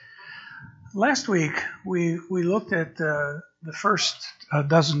Last week, we looked at the first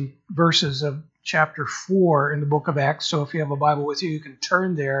dozen verses of chapter 4 in the book of Acts. So if you have a Bible with you, you can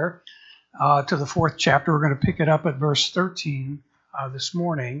turn there to the fourth chapter. We're going to pick it up at verse 13 this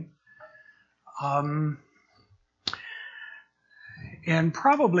morning. And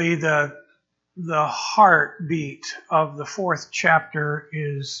probably the heartbeat of the fourth chapter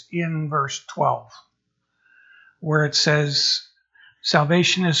is in verse 12, where it says,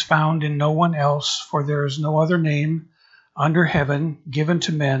 "Salvation is found in no one else, for there is no other name under heaven given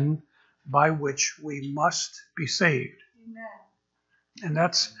to men by which we must be saved." Amen. And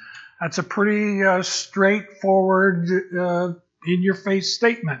that's a pretty straightforward, in-your-face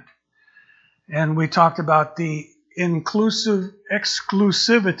statement. And we talked about the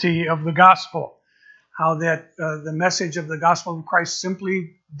exclusivity of the gospel, how that the message of the gospel of Christ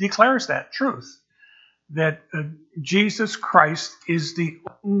simply declares that truth, that Jesus Christ is the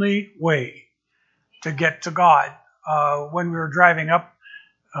only way to get to God. When we were driving up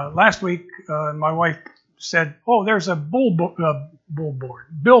last week, my wife said, "Oh, there's a billboard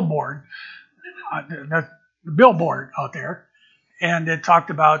out there," and it talked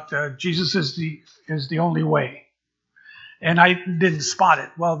about Jesus is the only way, and I didn't spot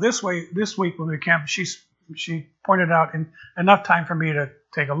it. Well, this week when we camped, she pointed out in enough time for me to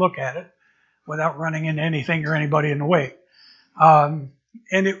take a look at it without running into anything or anybody in the way. And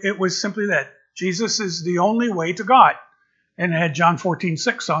it was simply that Jesus is the only way to God. And it had John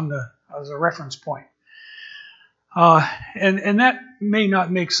 14:6 as a reference point. And that may not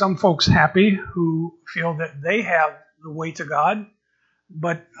make some folks happy who feel that they have the way to God.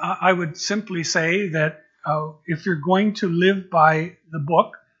 But I would simply say that if you're going to live by the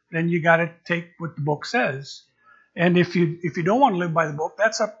book, then you got to take what the book says. And if you don't want to live by the book,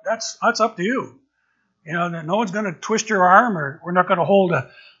 that's up to you. You know, no one's going to twist your arm, or we're not going to hold a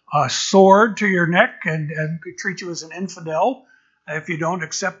sword to your neck and treat you as an infidel. If you don't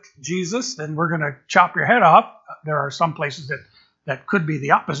accept Jesus, then we're going to chop your head off. There are some places that could be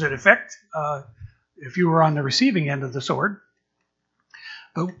the opposite effect if you were on the receiving end of the sword.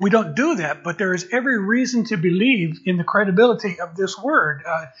 But we don't do that. But there is every reason to believe in the credibility of this word,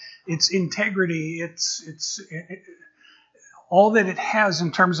 its integrity, its all that it has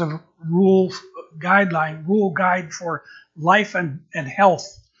in terms of rule guide for life and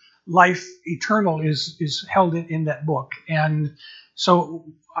health. Life eternal is held in that book. And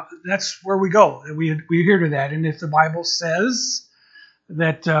so that's where we go. We adhere to that. And if the Bible says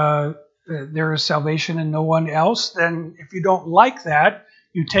that there is salvation in no one else, then if you don't like that,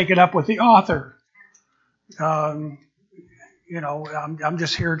 you take it up with the author. I'm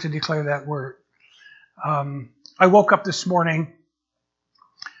just here to declare that word. I woke up this morning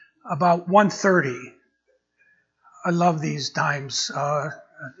about 1:30. I love these times.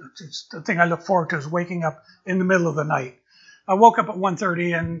 It's the thing I look forward to is waking up in the middle of the night. I woke up at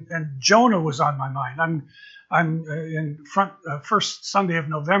 1:30 and Jonah was on my mind. I'm in front. First Sunday of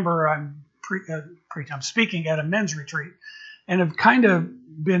November. I'm speaking at a men's retreat, and have kind of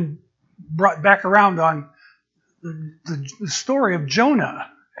been brought back around on the story of Jonah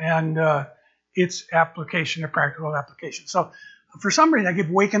and its application, a practical application. So for some reason, I keep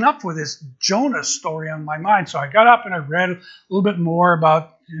waking up with this Jonah story on my mind. So I got up and I read a little bit more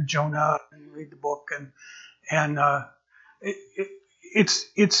about Jonah and read the book, and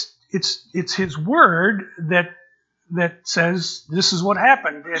it's his word that says this is what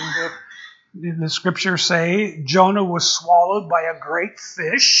happened. And the scriptures say Jonah was swallowed by a great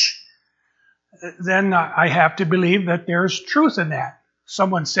fish. Then I have to believe that there's truth in that.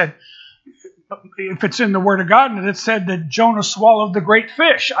 Someone said, if it's in the Word of God and it said that Jonah swallowed the great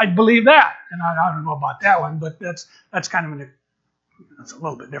fish, I'd believe that. And I don't know about that one, but that's kind of that's a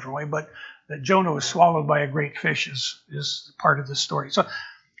little bit different way. But that Jonah was swallowed by a great fish is part of the story. So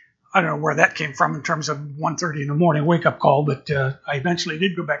I don't know where that came from in terms of 1:30 in the morning wake-up call, but I eventually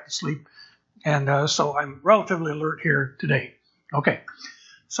did go back to sleep. And so I'm relatively alert here today. Okay,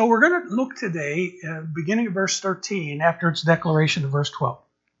 so we're going to look today, beginning of verse 13, after its declaration of verse 12.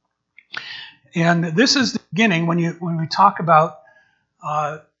 And this is the beginning when we talk about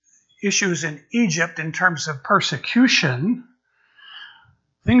issues in Egypt in terms of persecution.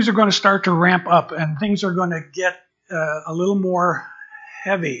 Things are going to start to ramp up, and things are going to get a little more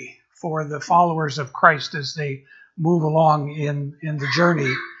heavy for the followers of Christ as they move along in the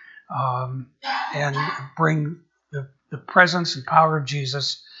journey and bring the presence and power of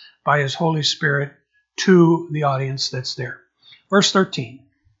Jesus by his Holy Spirit to the audience that's there. Verse 13.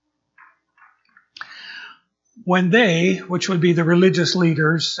 When they, which would be the religious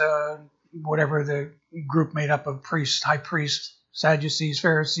leaders, whatever the group made up of priests, high priests, Sadducees,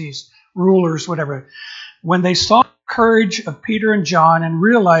 Pharisees, rulers, whatever. When they saw the courage of Peter and John and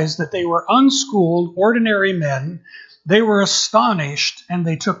realized that they were unschooled, ordinary men, they were astonished, and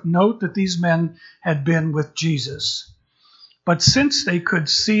they took note that these men had been with Jesus. But since they could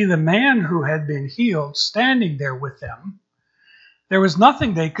see the man who had been healed standing there with them, there was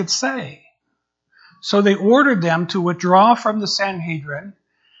nothing they could say. So they ordered them to withdraw from the Sanhedrin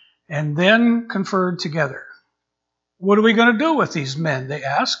and then conferred together. What are we going to do with these men? They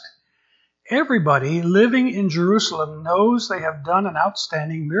asked. Everybody living in Jerusalem knows they have done an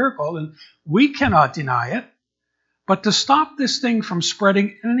outstanding miracle, and we cannot deny it. But to stop this thing from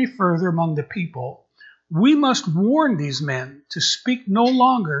spreading any further among the people, we must warn these men to speak no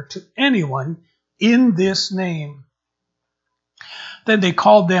longer to anyone in this name. Then they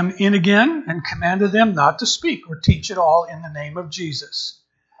called them in again and commanded them not to speak or teach at all in the name of Jesus.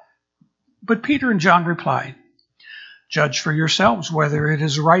 But Peter and John replied, "Judge for yourselves whether it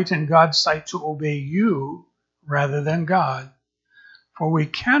is right in God's sight to obey you rather than God. For we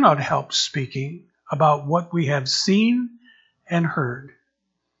cannot help speaking about what we have seen and heard."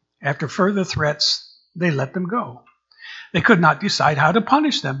 After further threats, they let them go. They could not decide how to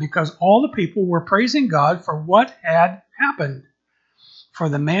punish them because all the people were praising God for what had happened. For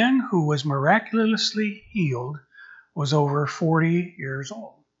the man who was miraculously healed was over 40 years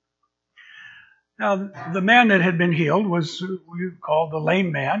old. Now, the man that had been healed was we call the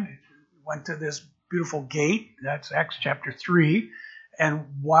lame man. He went to this beautiful gate. That's Acts chapter 3. And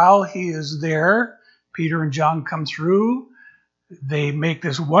while he is there, Peter and John come through. They make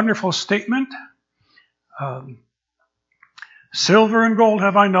this wonderful statement. "Silver and gold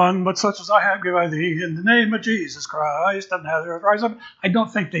have I none, but such as I have give I thee, in the name of Jesus Christ of Nazareth, rise up." I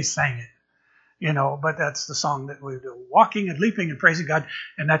don't think they sang it, but that's the song that we do. Walking and leaping and praising God,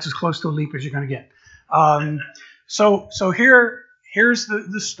 and that's as close to a leap as you're going to get. So here's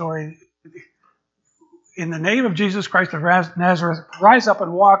the story. In the name of Jesus Christ of Nazareth, rise up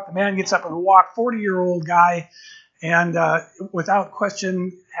and walk. The man gets up and walks, 40-year-old guy, and without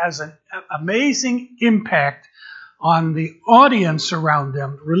question has an amazing impact on the audience around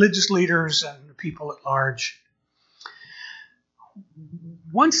them, religious leaders and the people at large.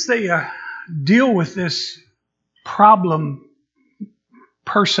 Once they deal with this problem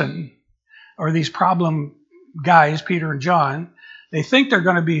person, or these problem guys, Peter and John, they think they're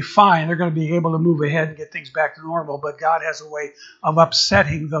going to be fine. They're going to be able to move ahead and get things back to normal, but God has a way of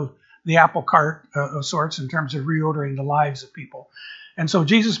upsetting the apple cart of sorts in terms of reordering the lives of people. And so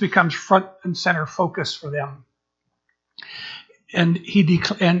Jesus becomes front and center focus for them. And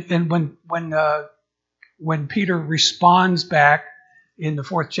when Peter responds back in the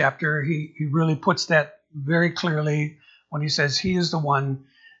 4th chapter, he really puts that very clearly when he says he is the one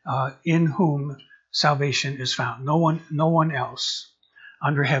in whom salvation is found. No one else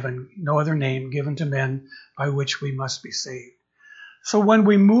under heaven, no other name given to men by which we must be saved. So when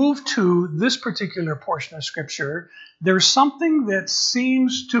we move to this particular portion of Scripture, there's something that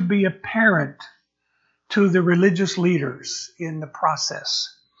seems to be apparent to the religious leaders in the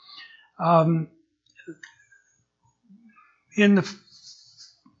process. In the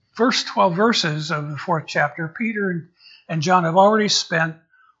first 12 verses of the 4th chapter, Peter and John have already spent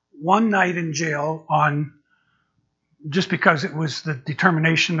one night in jail just because it was the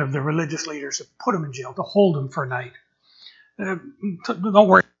determination of the religious leaders to put them in jail, to hold them for a night. Don't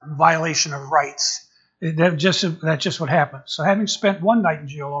worry about violation of rights. That's just what happened. So having spent one night in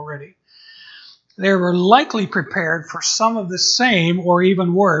jail already, they were likely prepared for some of the same or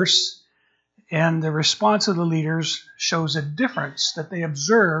even worse, and the response of the leaders shows a difference that they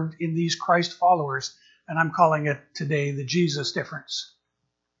observed in these Christ followers, and I'm calling it today the Jesus difference.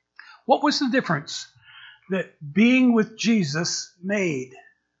 What was the difference that being with Jesus made?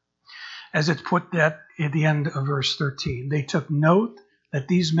 As it's put that at the end of verse 13, they took note that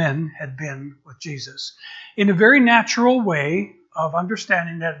these men had been with Jesus. In a very natural way of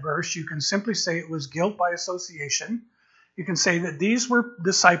understanding that verse, you can simply say it was guilt by association. You can say that these were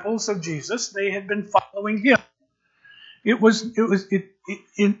disciples of Jesus. They had been following him. It was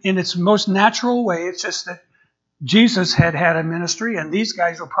in its most natural way. It's just that Jesus had a ministry, and these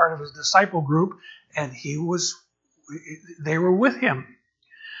guys were part of his disciple group, and they were with him.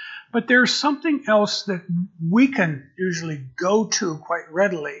 But there's something else that we can usually go to quite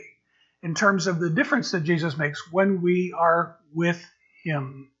readily in terms of the difference that Jesus makes when we are with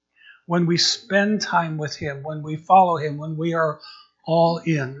him, when we spend time with him, when we follow him, when we are all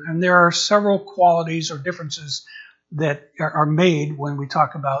in. And there are several qualities or differences that are made when we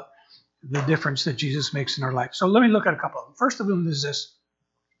talk about the difference that Jesus makes in our life. So let me look at a couple of them. First of them is this.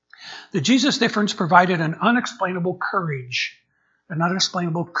 The Jesus difference provided an unexplainable courage an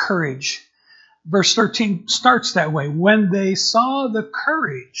unexplainable courage. Verse 13 starts that way. When they saw the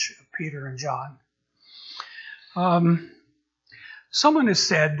courage of Peter and John. Someone has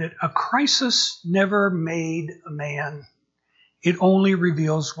said that a crisis never made a man. It only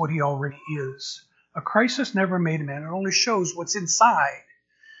reveals what he already is. A crisis never made a man. It only shows what's inside.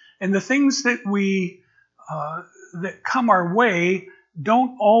 And the things that that come our way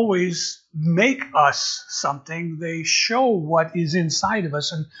don't always make us something. They show what is inside of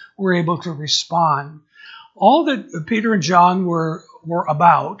us, and we're able to respond. All that Peter and John were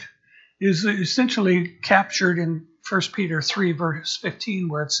about is essentially captured in 1 Peter 3, verse 15,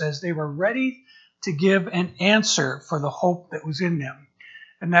 where it says they were ready to give an answer for the hope that was in them.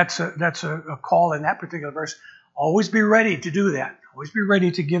 And that's a call in that particular verse. Always be ready to do that. Always be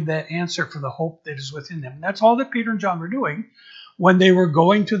ready to give that answer for the hope that is within them. And that's all that Peter and John were doing when they were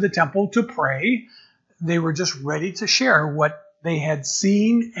going to the temple to pray. They were just ready to share what they had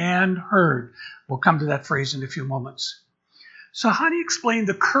seen and heard. We'll come to that phrase in a few moments. So how do you explain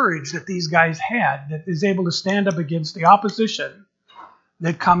the courage that these guys had that is able to stand up against the opposition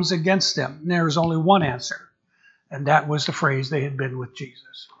that comes against them? And there is only one answer, and that was the phrase they had been with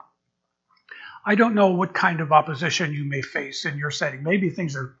Jesus. I don't know what kind of opposition you may face in your setting. Maybe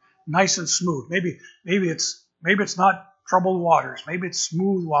things are nice and smooth. Maybe it's not troubled waters. Maybe it's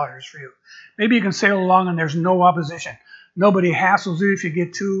smooth waters for you. Maybe you can sail along and there's no opposition. Nobody hassles you if you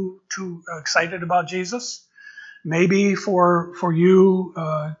get too excited about Jesus. Maybe for you,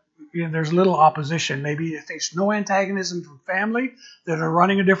 there's little opposition. Maybe you face no antagonism from family that are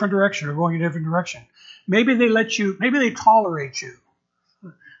running a different direction or going a different direction. Maybe they tolerate you.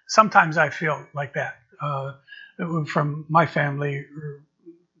 Sometimes I feel like that from my family,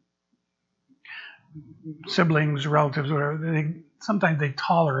 siblings, relatives, whatever. Sometimes they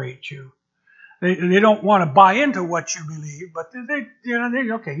tolerate you. They don't want to buy into what you believe, but they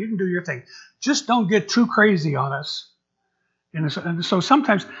okay, you can do your thing. Just don't get too crazy on us. And so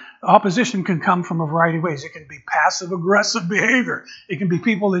sometimes opposition can come from a variety of ways. It can be passive-aggressive behavior. It can be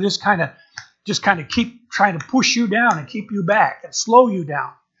people that just kind of keep trying to push you down and keep you back and slow you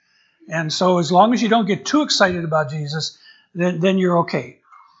down. And so as long as you don't get too excited about Jesus, then you're okay.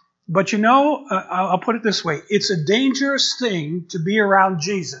 But I'll put it this way. It's a dangerous thing to be around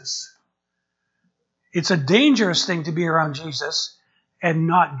Jesus. It's a dangerous thing to be around Jesus and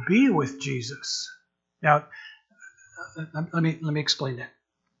not be with Jesus. Now, let me explain that.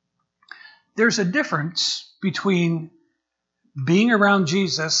 There's a difference between being around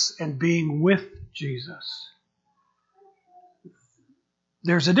Jesus and being with Jesus.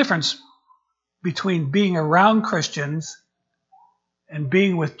 There's a difference between being around Christians and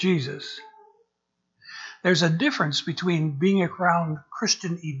being with Jesus. There's a difference between being around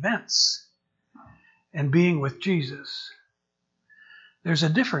Christian events and being with Jesus. There's a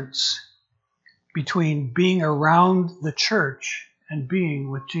difference between being around the church and being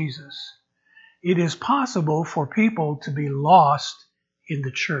with Jesus. It is possible for people to be lost in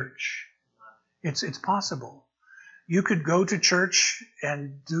the church. It's possible. You could go to church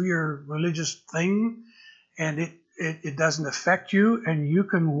and do your religious thing, and it doesn't affect you, and you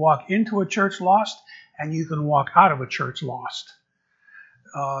can walk into a church lost, and you can walk out of a church lost.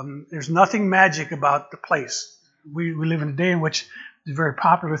 There's nothing magic about the place. We live in a day in which it's a very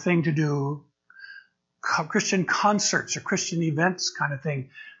popular thing to do Christian concerts or Christian events kind of thing.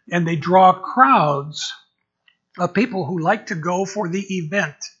 And they draw crowds of people who like to go for the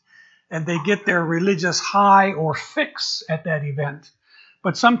event. And they get their religious high or fix at that event.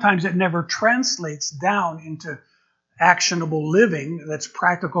 But sometimes it never translates down into actionable living that's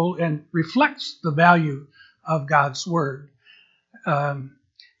practical and reflects the value of God's Word.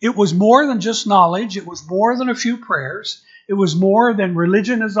 It was more than just knowledge. It was more than a few prayers. It was more than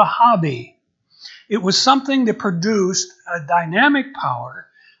religion as a hobby. It was something that produced a dynamic power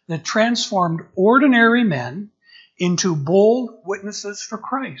that transformed ordinary men into bold witnesses for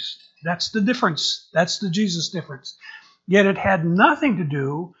Christ. That's the difference. That's the Jesus difference. Yet it had nothing to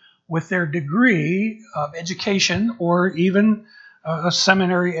do with their degree of education or even a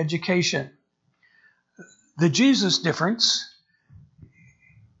seminary education. The Jesus difference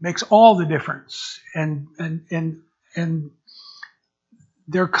makes all the difference. And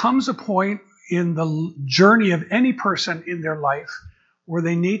there comes a point in the journey of any person in their life where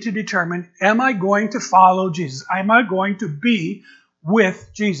they need to determine, am I going to follow Jesus? Am I going to be with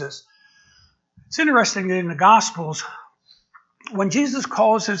Jesus? It's interesting that in the Gospels, when Jesus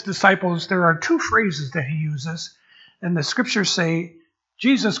calls his disciples, there are two phrases that he uses. And the scriptures say,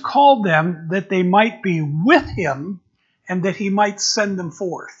 Jesus called them that they might be with him and that he might send them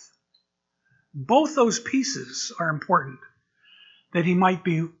forth. Both those pieces are important. that they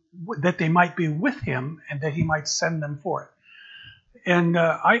might be with him, and that he might send them forth. And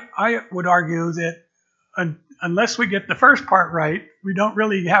I would argue that unless we get the first part right, we don't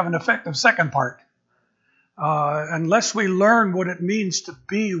really have an effective second part. Unless we learn what it means to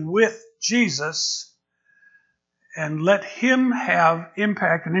be with Jesus and let him have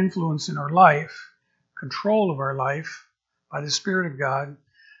impact and influence in our life, control of our life by the Spirit of God,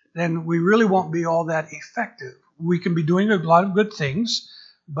 then we really won't be all that effective. We can be doing a lot of good things,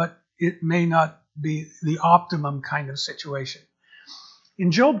 but it may not be the optimum kind of situation.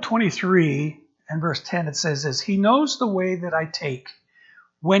 In Job 23 and verse 10, it says this, "He knows the way that I take.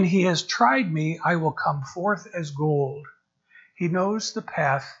 When he has tried me, I will come forth as gold." He knows the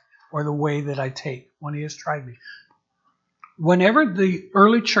path or the way that I take when he has tried me. Whenever the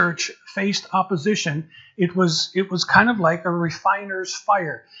early church faced opposition, it was kind of like a refiner's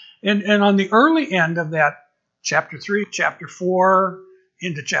fire. And on the early end of that, chapter 3, chapter 4,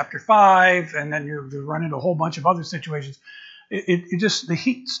 into chapter 5, and then you run into a whole bunch of other situations, it just, the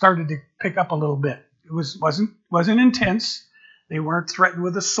heat started to pick up a little bit. It wasn't intense. They weren't threatened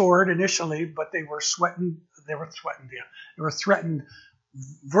with a sword initially, but they were threatened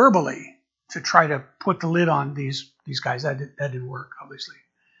verbally to try to put the lid on these guys. That didn't work, obviously.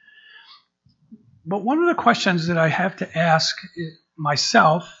 But one of the questions that I have to ask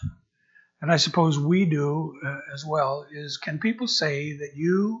myself, and I suppose we do as well, is can people say that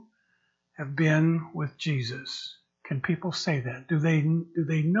you have been with Jesus? Can people say that? Do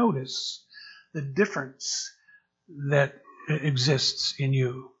they notice the difference that exists in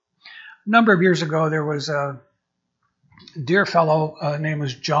you? A number of years ago, there was a dear fellow named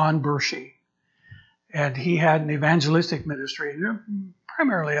was John Bershey, and he had an evangelistic ministry,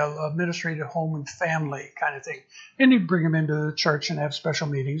 primarily a ministry to home and family kind of thing. And he'd bring him into the church and have special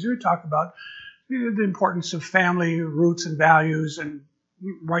meetings. He would talk about the importance of family roots and values and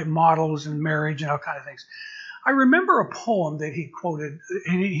right models and marriage and all kind of things. I remember a poem that he quoted,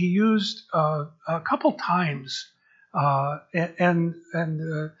 and he used a couple times, I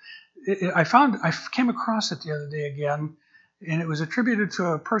came across it the other day again, and it was attributed to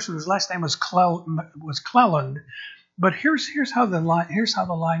a person whose last name was Cleland. But here's how the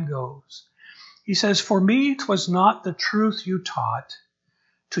line goes. He says, "For me 'twas not the truth you taught,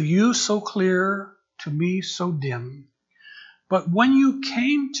 to you so clear, to me so dim. But when you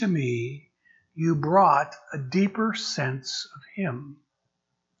came to me, you brought a deeper sense of him."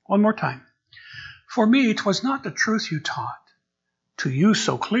 One more time. "For me 'twas not the truth you taught, to you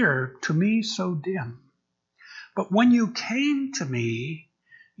so clear, to me so dim. But when you came to me,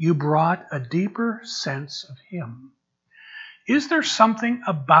 you brought a deeper sense of him." Is there something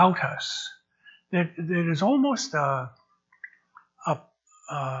about us that is almost a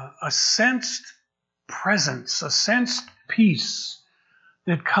sensed presence, a sensed peace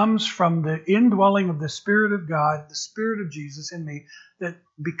that comes from the indwelling of the Spirit of God, the Spirit of Jesus in me, that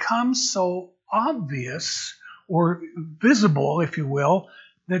becomes so obvious or visible, if you will,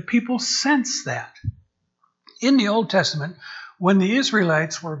 that people sense that? In the Old Testament, when the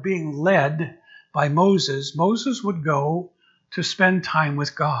Israelites were being led by Moses, Moses would go to spend time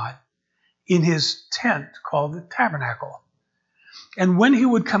with God in his tent called the tabernacle. And when he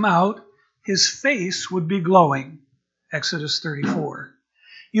would come out, his face would be glowing. Exodus 34.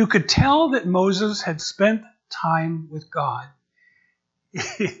 You could tell that Moses had spent time with God.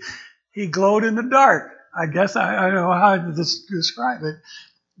 He glowed in the dark. I guess I don't know how to describe it.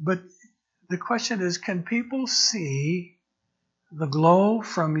 But the question is, can people see the glow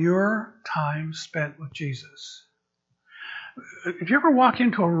from your time spent with Jesus? If you ever walk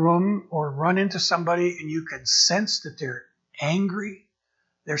into a room or run into somebody and you can sense that they're angry,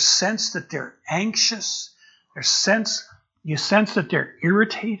 there's sense that they're anxious, you sense that they're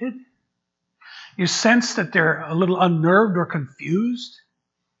irritated, you sense that they're a little unnerved or confused.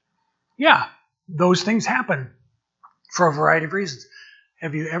 Yeah, those things happen for a variety of reasons.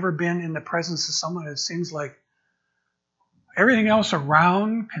 Have you ever been in the presence of someone that seems like everything else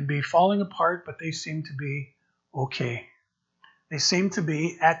around can be falling apart, but they seem to be okay? They seem to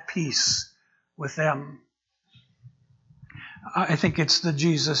be at peace with them. I think it's the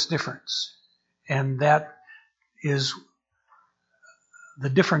Jesus difference. And that is the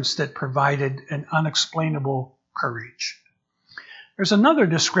difference that provided an unexplainable courage. There's another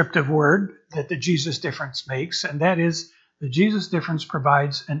descriptive word that the Jesus difference makes, and that is the Jesus difference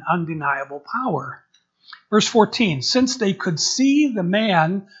provides an undeniable power. Verse 14, "Since they could see the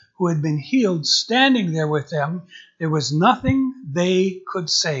man who had been healed standing there with them, there was nothing they could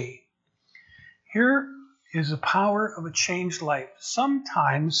say." Here is the power of a changed life.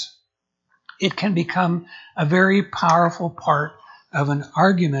 Sometimes it can become a very powerful part of an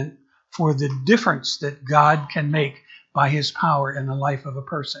argument for the difference that God can make by his power in the life of a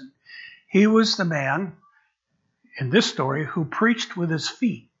person. He was the man in this story who preached with his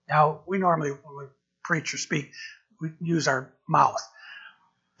feet. Now, we normally, when we preach or speak, we use our mouth.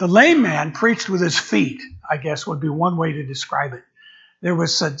 The lame man preached with his feet, I guess would be one way to describe it. There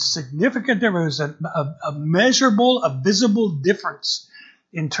was a significant difference, a measurable, a visible difference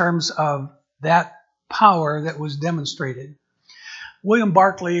in terms of that power that was demonstrated. William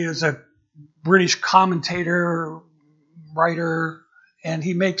Barclay is a British commentator, writer, and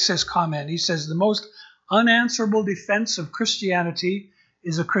he makes this comment. He says, the most unanswerable defense of Christianity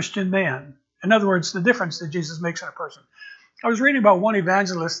is a Christian man. In other words, the difference that Jesus makes in a person. I was reading about one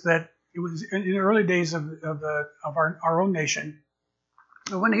evangelist that it was in the early days of our own nation.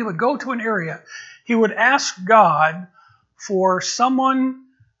 When he would go to an area, he would ask God for someone,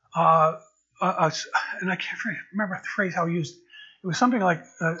 and I can't remember the phrase how he used it. It was something like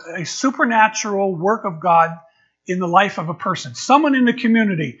a supernatural work of God in the life of a person, someone in the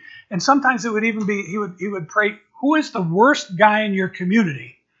community. And sometimes it would even be, he would pray, who is the worst guy in your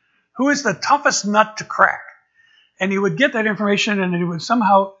community? Who is the toughest nut to crack? And he would get that information, and it would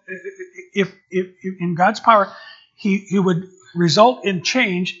somehow, if in God's power, he would result in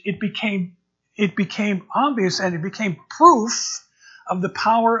change. It became obvious, and it became proof of the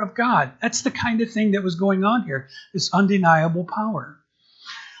power of God. That's the kind of thing that was going on here, this undeniable power.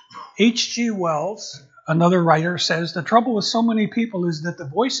 H.G. Wells, another writer, says, the trouble with so many people is that the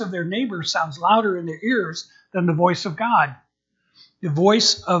voice of their neighbor sounds louder in their ears than the voice of God. The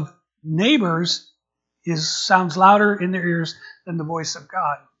voice of neighbors sounds louder in their ears than the voice of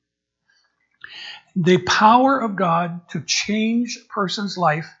God. The power of God to change a person's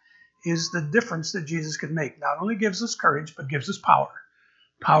life is the difference that Jesus can make. Not only gives us courage, but gives us power.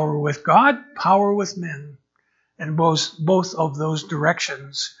 Power with God, power with men. And both of those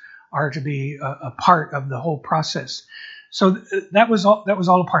directions are to be a part of the whole process. So that was all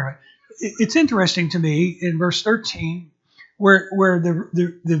a part of it. It's interesting to me in verse 13, where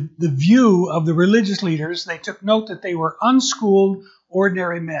the view of the religious leaders, they took note that they were unschooled,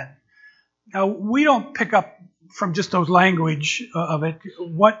 ordinary men. Now, we don't pick up from just those language of it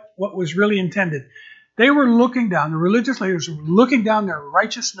what was really intended. They were looking down, the religious leaders were looking down their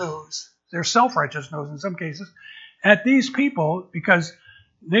righteous nose, their self-righteous nose in some cases, at these people because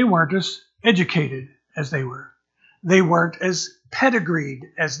they weren't as educated as they were. They weren't as pedigreed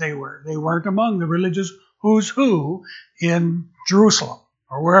as they were. They weren't among the religious who's who in Jerusalem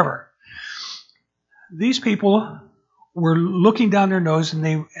or wherever. These people were looking down their nose, and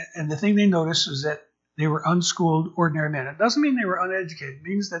the thing they noticed was that they were unschooled, ordinary men. It doesn't mean they were uneducated. It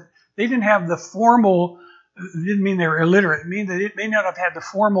means that they didn't have the formal, it didn't mean they were illiterate. It means that it may not have had the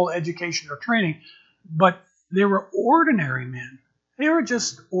formal education or training, but they were ordinary men. They were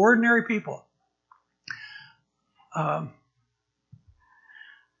just ordinary people.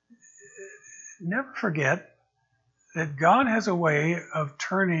 Never forget that God has a way of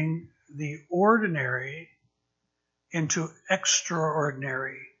turning the ordinary into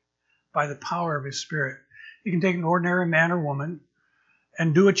extraordinary by the power of his Spirit. He can take an ordinary man or woman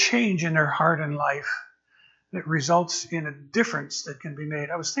and do a change in their heart and life that results in a difference that can be made.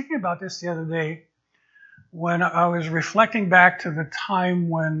 I was thinking about this the other day when I was reflecting back to the time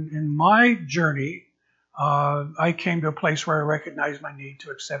when in my journey I came to a place where I recognized my need to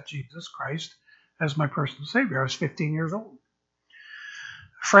accept Jesus Christ as my personal Savior. I was 15 years old.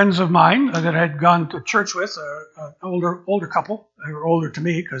 Friends of mine that I had gone to church with, an older couple, they were older to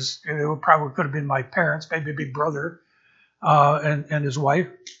me because they probably could have been my parents, maybe a big brother and his wife,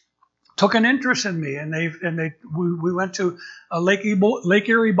 took an interest in me, and we went to a Lake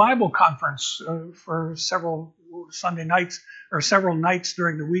Erie Bible conference for several Sunday nights or several nights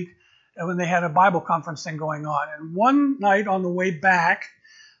during the week when they had a Bible conference thing going on. And one night on the way back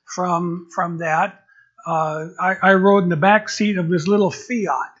from that, I rode in the back seat of this little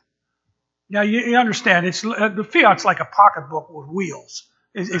Fiat. Now you understand, it's the Fiat's like a pocketbook with wheels,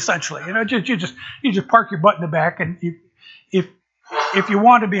 essentially. You know, you just park your butt in the back, and if you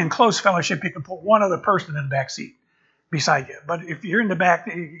want to be in close fellowship, you can put one other person in the back seat beside you. But if you're in the back,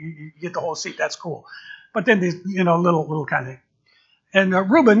 you get the whole seat. That's cool. But then these, little kind of thing. And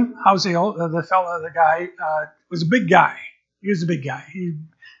Reuben Hausiel, the guy, was a big guy. He was a big guy. He's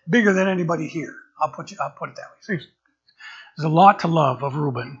bigger than anybody here. I'll put it that way. There's a lot to love of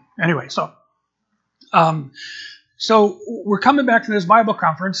Reuben. Anyway, so we're coming back to this Bible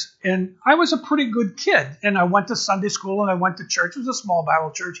conference, and I was a pretty good kid, and I went to Sunday school and I went to church. It was a small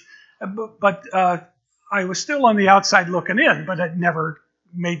Bible church, but I was still on the outside looking in, but I'd never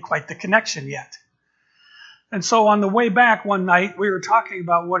made quite the connection yet. And so on the way back one night, we were talking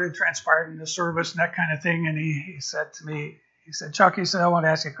about what had transpired in the service and that kind of thing. And he said to me, he said, Chuck, he said, I want to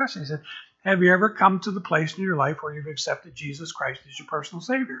ask you a question. He said, have you ever come to the place in your life where you've accepted Jesus Christ as your personal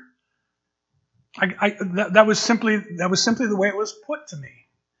Savior? That was simply the way it was put to me.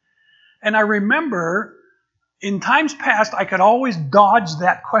 And I remember in times past, I could always dodge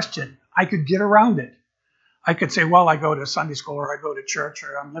that question. I could get around it. I could say, well, I go to Sunday school or I go to church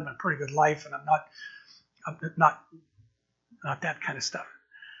or I'm living a pretty good life and I'm not that kind of stuff.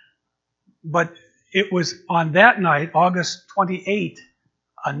 But it was on that night, August 28th,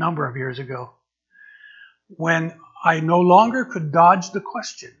 a number of years ago, when I no longer could dodge the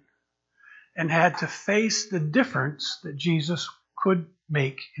question and had to face the difference that Jesus could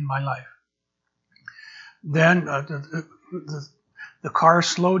make in my life. Then the car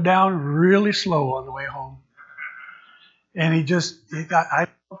slowed down really slow on the way home. And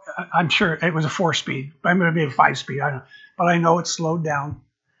I'm sure it was a 4-speed, maybe a 5-speed, I don't know. But I know it slowed down.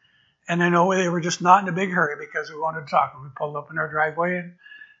 And I know they were just not in a big hurry because we wanted to talk. And we pulled up in our driveway and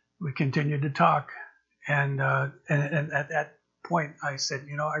we continued to talk. And at that point, I said,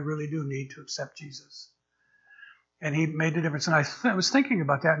 I really do need to accept Jesus. And he made the difference. And I was thinking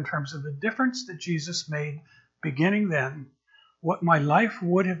about that in terms of the difference that Jesus made beginning then, what my life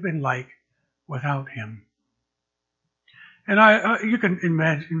would have been like without him. And you can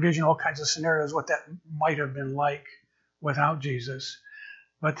envision all kinds of scenarios what that might have been like without Jesus.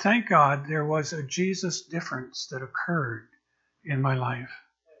 But thank God there was a Jesus difference that occurred in my life.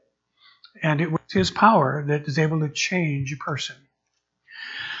 And it was his power that is able to change a person.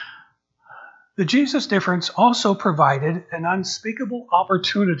 The Jesus difference also provided an unspeakable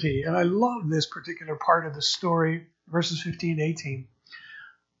opportunity. And I love this particular part of the story, verses 15 to 18.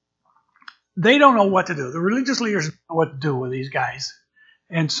 They don't know what to do. The religious leaders don't know what to do with these guys.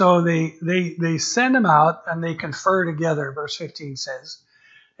 And so they send them out and they confer together, verse 15 says,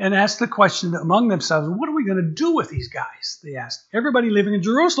 and ask the question among themselves, what are we going to do with these guys? They asked. Everybody living in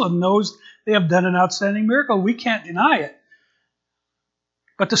Jerusalem knows they have done an outstanding miracle. We can't deny it.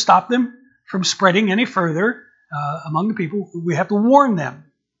 But to stop them from spreading any further among the people, we have to warn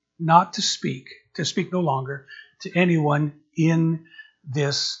them not to speak no longer to anyone in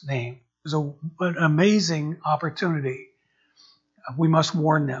this name. It was an amazing opportunity. We must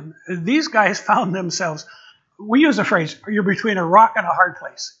warn them. These guys found themselves, we use a phrase, you're between a rock and a hard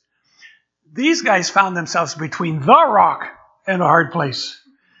place. These guys found themselves between the rock and a hard place.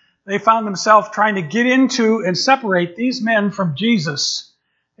 They found themselves trying to get into and separate these men from Jesus,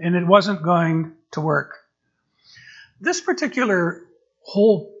 and it wasn't going to work. This particular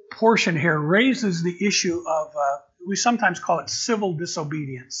whole portion here raises the issue of, we sometimes call it civil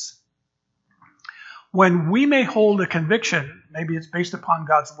disobedience. When we may hold a conviction, maybe it's based upon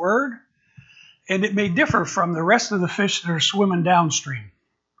God's word, and it may differ from the rest of the fish that are swimming downstream.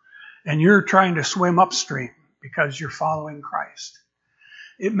 And you're trying to swim upstream because you're following Christ.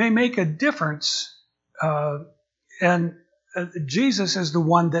 It may make a difference, and Jesus is the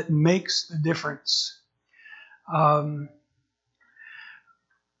one that makes the difference.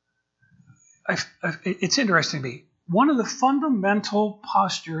 It's interesting to me. One of the fundamental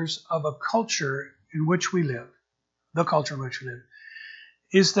postures of a culture in which we live, the culture in which we live,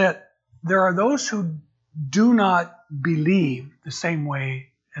 is that there are those who do not believe the same way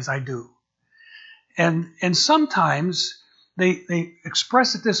as I do. And sometimes they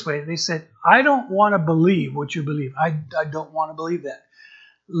express it this way. They said, I don't want to believe what you believe. I don't want to believe that.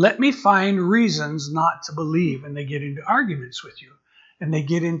 Let me find reasons not to believe. And they get into arguments with you. And they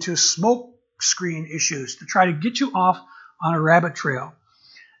get into smoke screen issues to try to get you off on a rabbit trail.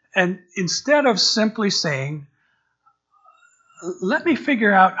 And instead of simply saying, let me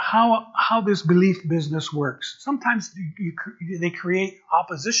figure out how this belief business works. Sometimes they create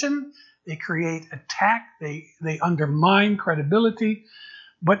opposition, they create attack, they undermine credibility,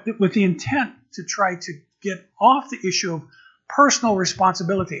 but with the intent to try to get off the issue of personal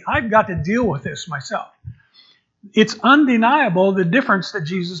responsibility. I've got to deal with this myself. It's undeniable the difference that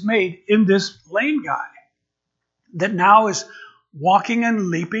Jesus made in this lame guy that now is walking and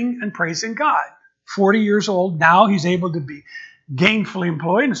leaping and praising God. 40 years old, now he's able to be gainfully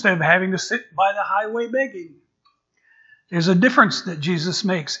employed instead of having to sit by the highway begging. There's a difference that Jesus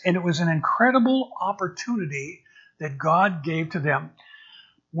makes, and it was an incredible opportunity that God gave to them.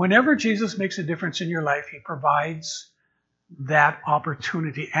 Whenever Jesus makes a difference in your life, he provides that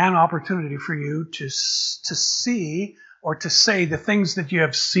opportunity, an opportunity for you to see or to say the things that you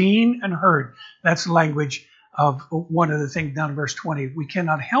have seen and heard. That's the language of one of the things down in verse 20. We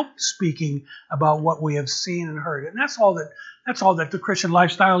cannot help speaking about what we have seen and heard. And that's all that the Christian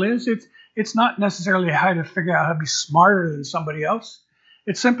lifestyle is. It's not necessarily how to figure out how to be smarter than somebody else.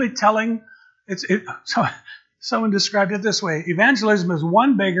 It's simply telling. So someone described it this way: evangelism is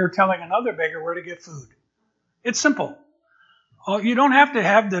one beggar telling another beggar where to get food. It's simple. You don't have to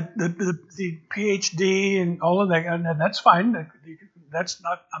have the PhD and all of that, and that's fine.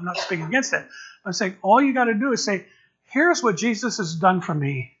 I'm not speaking against that. I'm saying all you got to do is say, here's what Jesus has done for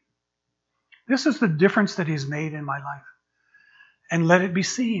me. This is the difference that he's made in my life. And let it be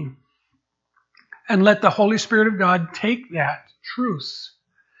seen. And let the Holy Spirit of God take that truth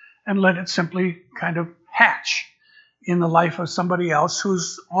and let it simply kind of hatch in the life of somebody else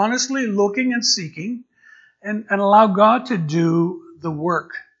who's honestly looking and seeking, and allow God to do the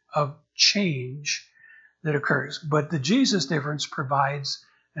work of change that occurs. But the Jesus difference provides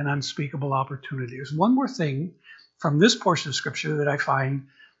an unspeakable opportunity. There's one more thing from this portion of Scripture that I find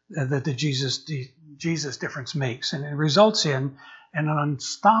that the Jesus difference makes, and it results in an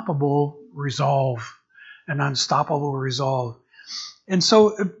unstoppable resolve. An unstoppable resolve. And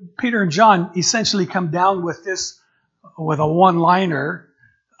so Peter and John essentially come down with a one-liner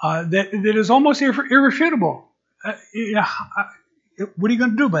that is almost irrefutable. What are you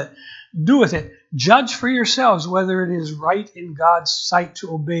going to do with it? Judge for yourselves whether it is right in God's sight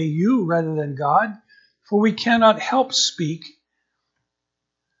to obey you rather than God, for we cannot help speak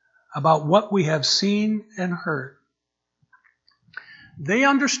about what we have seen and heard. They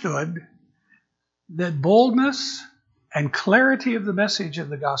understood that boldness and clarity of the message of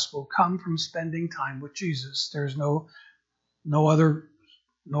the gospel come from spending time with Jesus. There's no other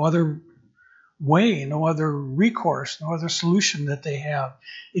way, no other recourse, no other solution that they have.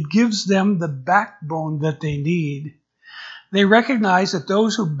 It gives them the backbone that they need. They recognize that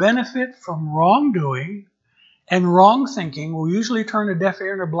those who benefit from wrongdoing and wrong thinking will usually turn a deaf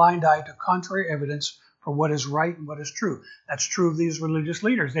ear and a blind eye to contrary evidence for what is right and what is true. That's true of these religious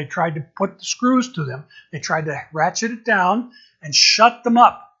leaders. They tried to put the screws to them. They tried to ratchet it down and shut them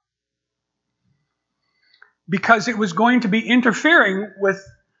up because it was going to be interfering with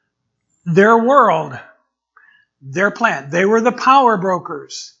their world, their plan. They were the power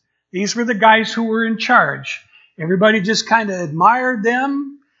brokers. These were the guys who were in charge. Everybody just kind of admired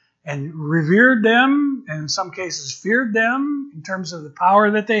them and revered them, and in some cases feared them in terms of the power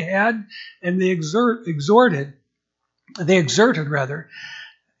that they had, and they exerted,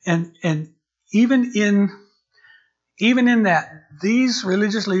 and even in that, these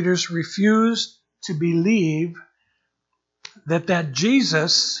religious leaders refused to believe that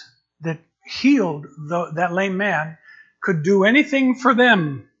Jesus that healed that lame man could do anything for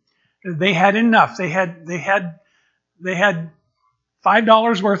them. They had enough. They had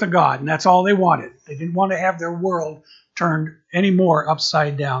 $5 worth of God, and that's all they wanted. They didn't want to have their world turned any more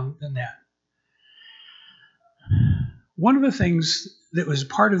upside down than that. One of the things that was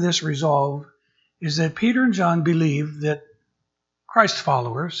part of this resolve is that Peter and John believed that Christ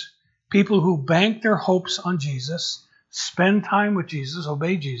followers, people who bank their hopes on Jesus, spend time with Jesus,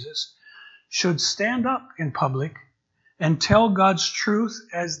 obey Jesus, should stand up in public and tell God's truth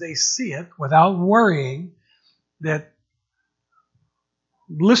as they see it without worrying that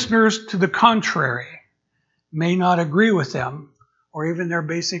listeners to the contrary may not agree with them or even their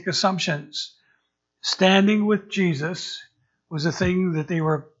basic assumptions. Standing with Jesus was a thing that they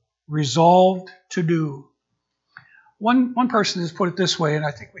were resolved to do. One person has put it this way, and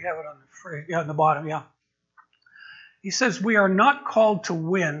I think we have it on the phrase, on the bottom, yeah. He says, we are not called to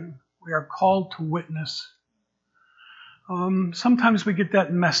win, we are called to witness. Sometimes we get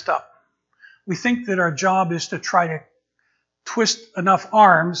that messed up. We think that our job is to try to twist enough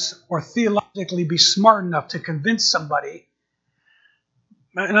arms or theologically be smart enough to convince somebody.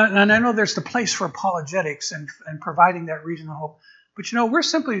 And I know there's the place for apologetics and providing that reason of hope. But we're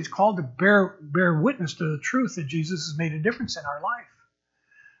simply called to bear witness to the truth that Jesus has made a difference in our life.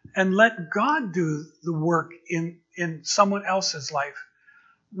 And let God do the work in someone else's life.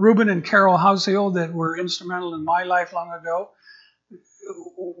 Reuben and Carol Household, that were instrumental in my life long ago,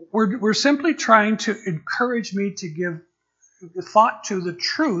 were simply trying to encourage me to give the thought to the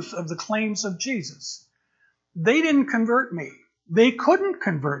truth of the claims of Jesus. They didn't convert me. They couldn't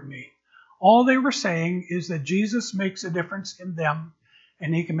convert me. All they were saying is that Jesus makes a difference in them,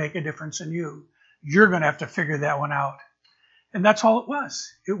 and he can make a difference in you. You're going to have to figure that one out. And that's all it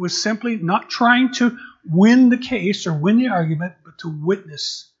was. It was simply not trying to win the case or win the argument, but to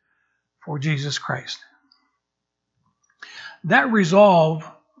witness for Jesus Christ. That resolve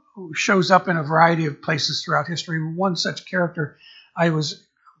shows up in a variety of places throughout history. One such character I was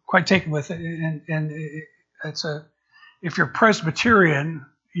quite taken with, and it's if you're Presbyterian,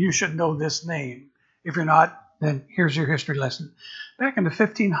 you should know this name. If you're not, then here's your history lesson. Back in the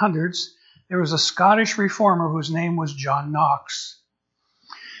 1500s, There was a Scottish reformer whose name was John Knox.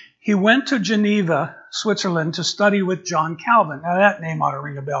 He went to Geneva, Switzerland, to study with John Calvin. Now that name ought to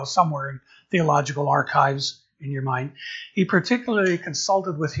ring a bell somewhere in theological archives in your mind. He particularly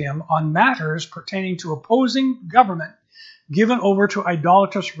consulted with him on matters pertaining to opposing government given over to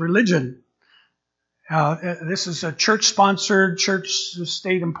idolatrous religion. This is a church-sponsored,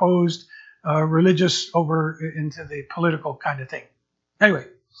 church-state-imposed, religious over into the political kind of thing. Anyway,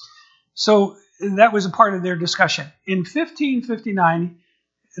 so that was a part of their discussion. In 1559,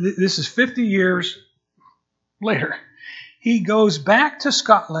 this is 50 years later, he goes back to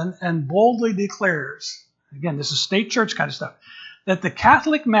Scotland and boldly declares, again, this is state church kind of stuff, that the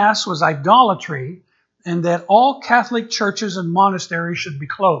Catholic Mass was idolatry and that all Catholic churches and monasteries should be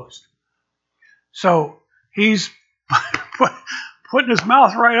closed. So he's putting his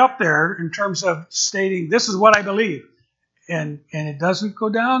mouth right up there in terms of stating, this is what I believe. And it doesn't go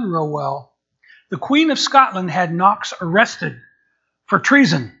down real well. The Queen of Scotland had Knox arrested for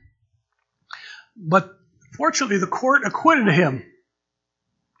treason. But fortunately, the court acquitted him.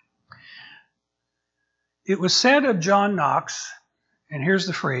 It was said of John Knox, and here's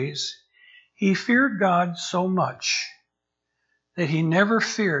the phrase, he feared God so much that he never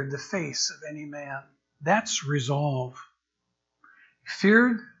feared the face of any man. That's resolve. He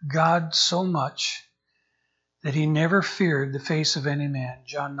feared God so much that he never feared the face of any man.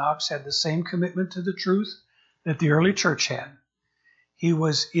 John Knox had the same commitment to the truth that the early church had. He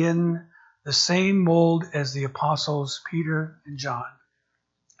was in the same mold as the apostles Peter and John.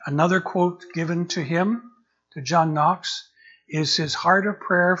 Another quote given to him, to John Knox, is his heart of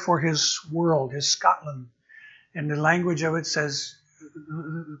prayer for his world, his Scotland. And the language of it says,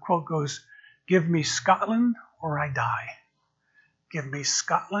 the quote goes, "Give me Scotland or I die. Give me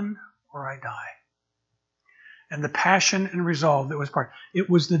Scotland or I die." And the passion and resolve that was part. It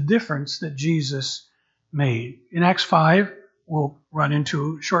was the difference that Jesus made. In Acts 5, we'll run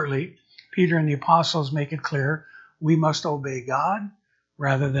into shortly, Peter and the apostles make it clear we must obey God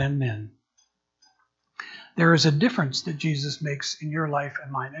rather than men. There is a difference that Jesus makes in your life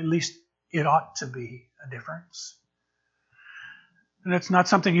and mine. At least it ought to be a difference. And it's not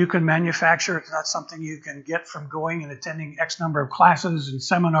something you can manufacture. It's not something you can get from going and attending X number of classes and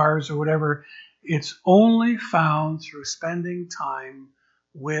seminars or whatever. It's only found through spending time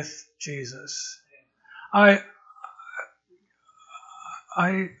with Jesus.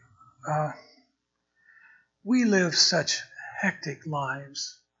 We live such hectic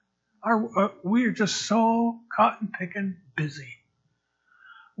lives. We are just so cotton picking busy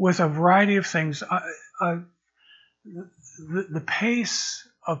with a variety of things. The pace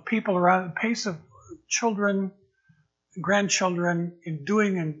of people around, the pace of children, grandchildren in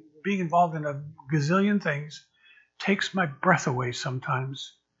doing and being involved in a gazillion things takes my breath away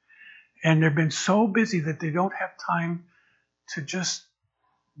sometimes. And they've been so busy that they don't have time to just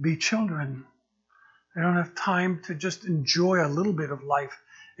be children. They don't have time to just enjoy a little bit of life.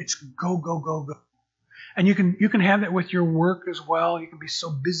 It's go, go, go, go. And you can have that with your work as well. You can be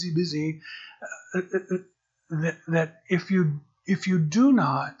so busy that if you do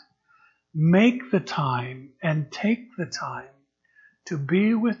not make the time and take the time to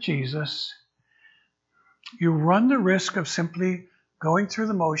be with Jesus, you run the risk of simply going through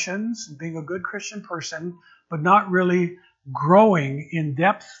the motions and being a good Christian person, but not really growing in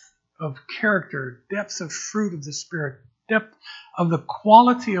depth of character, depth of fruit of the Spirit, depth of the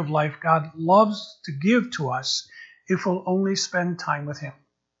quality of life God loves to give to us if we'll only spend time with Him.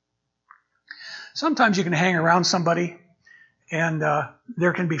 Sometimes you can hang around somebody and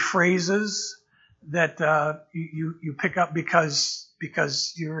there can be phrases that you pick up because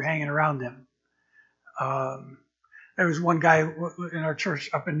you're hanging around them. There was one guy in our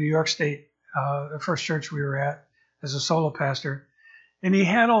church up in New York State, the first church we were at as a solo pastor, and he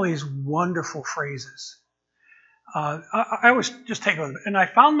had all these wonderful phrases. I was just taken with it, and I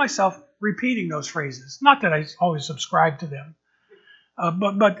found myself repeating those phrases. Not that I always subscribed to them,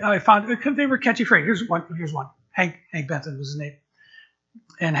 but I found they were catchy phrases. Here's one. Hank Benton was his name,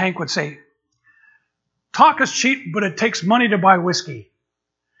 and Hank would say, "Talk is cheap, but it takes money to buy whiskey."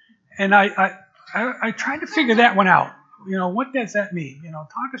 And I tried to figure that one out. What does that mean?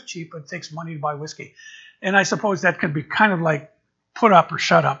 Talk is cheap, but it takes money to buy whiskey. And I suppose that could be kind of like put up or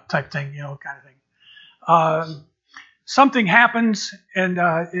shut up type thing, kind of thing. Something happens and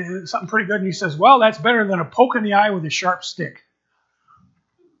something pretty good, and he says, "Well, that's better than a poke in the eye with a sharp stick."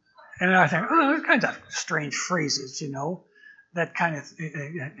 And I think, those kinds of strange phrases, that kind of.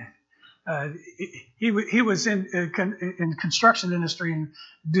 He was in construction industry and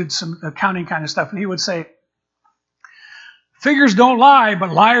did some accounting kind of stuff, and he would say, Figures don't lie,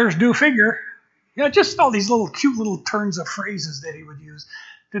 but liars do figure. You know, just all these little cute little turns of phrases that he would use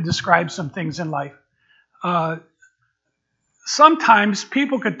to describe some things in life. Sometimes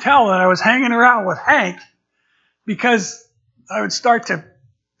people could tell that I was hanging around with Hank because I would start to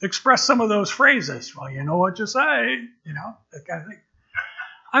express some of those phrases. Well, you know what you say, you know, that kind of thing.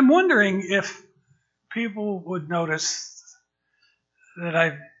 I'm wondering if people would notice that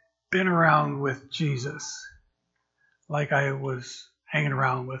I've been around with Jesus like I was hanging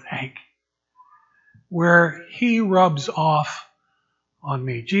around with Hank, where he rubs off on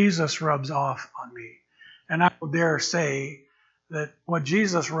me. Jesus rubs off on me. And I would dare say that what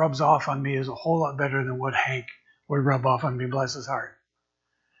Jesus rubs off on me is a whole lot better than what Hank would rub off on me, bless his heart.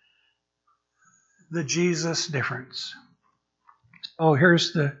 The Jesus difference. Oh,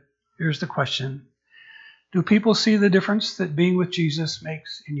 here's the question. Do people see the difference that being with Jesus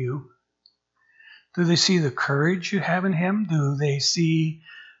makes in you? Do they see the courage you have in him? Do they see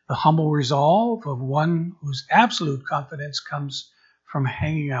the humble resolve of one whose absolute confidence comes from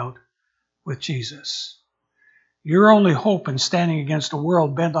hanging out with Jesus? Your only hope in standing against a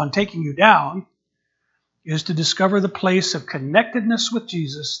world bent on taking you down is to discover the place of connectedness with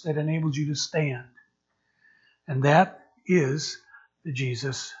Jesus that enables you to stand. And that is the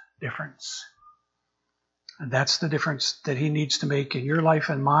Jesus difference. And that's the difference that he needs to make in your life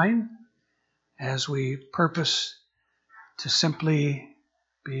and mine as we purpose to simply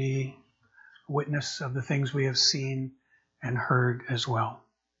be a witness of the things we have seen and heard as well.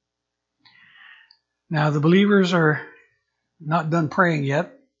 Now, the believers are not done praying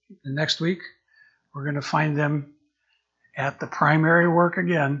yet. And next week, we're going to find them at the primary work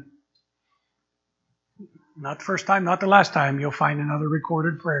again. Not the first time, not the last time. You'll find another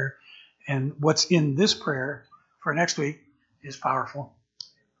recorded prayer. And what's in this prayer for next week is powerful.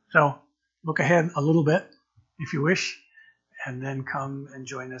 So look ahead a little bit, if you wish, and then come and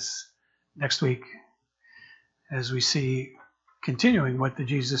join us next week as we see continuing what the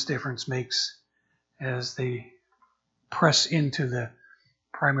Jesus difference makes as they press into the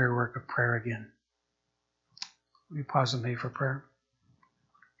primary work of prayer again. We pause with me for prayer.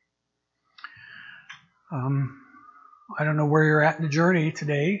 I don't know where you're at in the journey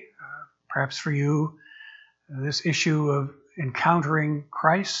today. Perhaps for you, this issue of encountering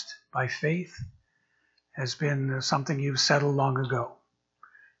Christ by faith has been something you've settled long ago.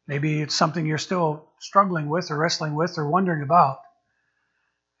 Maybe it's something you're still struggling with or wrestling with or wondering about.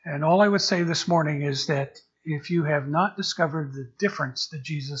 And all I would say this morning is that if you have not discovered the difference that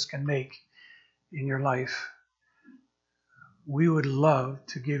Jesus can make in your life, we would love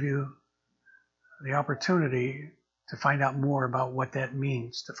to give you the opportunity to find out more about what that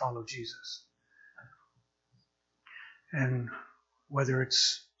means to follow Jesus. And whether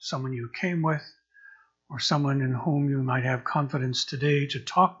it's someone you came with or someone in whom you might have confidence today to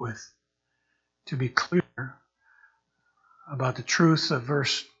talk with, to be clear about the truth of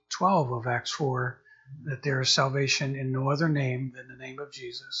verse 12 of Acts 4, that there is salvation in no other name than the name of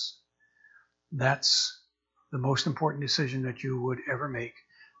Jesus. That's the most important decision that you would ever make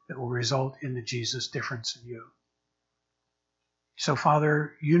that will result in the Jesus difference in you. So,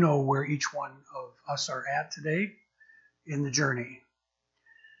 Father, you know where each one of us are at today in the journey.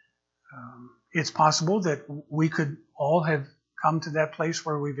 It's possible that we could all have come to that place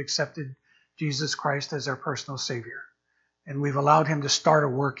where we've accepted Jesus Christ as our personal Savior, and we've allowed him to start a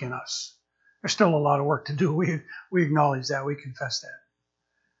work in us. There's still a lot of work to do. We acknowledge that. We confess that.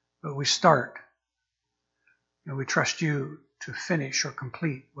 But we start, and we trust you to finish or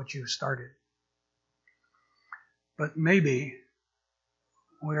complete what you've started. But maybe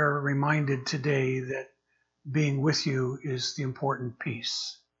we are reminded today that being with you is the important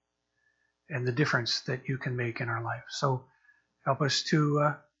piece and the difference that you can make in our life. So help us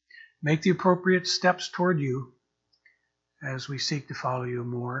to make the appropriate steps toward you as we seek to follow you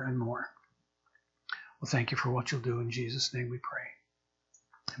more and more. Well, thank you for what you'll do. In Jesus' name we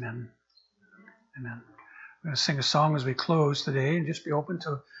pray. Amen. Amen. I'm going to sing a song as we close today, and just be open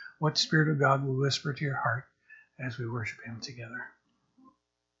to what the Spirit of God will whisper to your heart as we worship him together.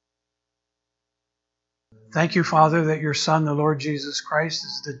 Thank you, Father, that your Son, the Lord Jesus Christ,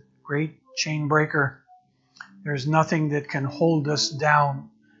 is the great chain breaker. There's nothing that can hold us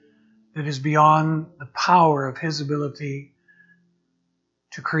down that is beyond the power of his ability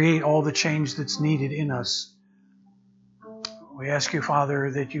to create all the change that's needed in us. We ask you,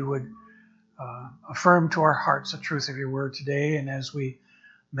 Father, that you would affirm to our hearts the truth of your word today, and as we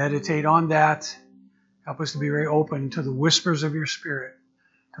meditate on that, help us to be very open to the whispers of your Spirit,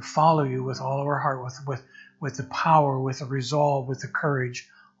 to follow you with all of our heart, with the power, with the resolve, with the courage,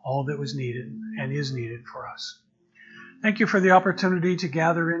 all that was needed and is needed for us. Thank you for the opportunity to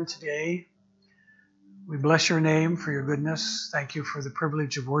gather in today. We bless your name for your goodness. Thank you for the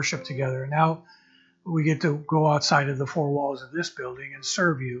privilege of worship together. Now we get to go outside of the four walls of this building and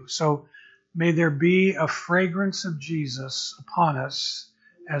serve you. So may there be a fragrance of Jesus upon us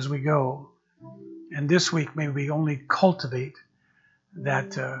as we go. And this week, may we only cultivate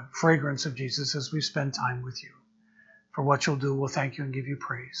that fragrance of Jesus as we spend time with you. For what you'll do, we'll thank you and give you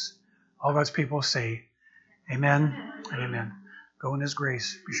praise. All God's people say, amen and amen. Go in his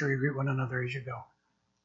grace. Be sure you greet one another as you go.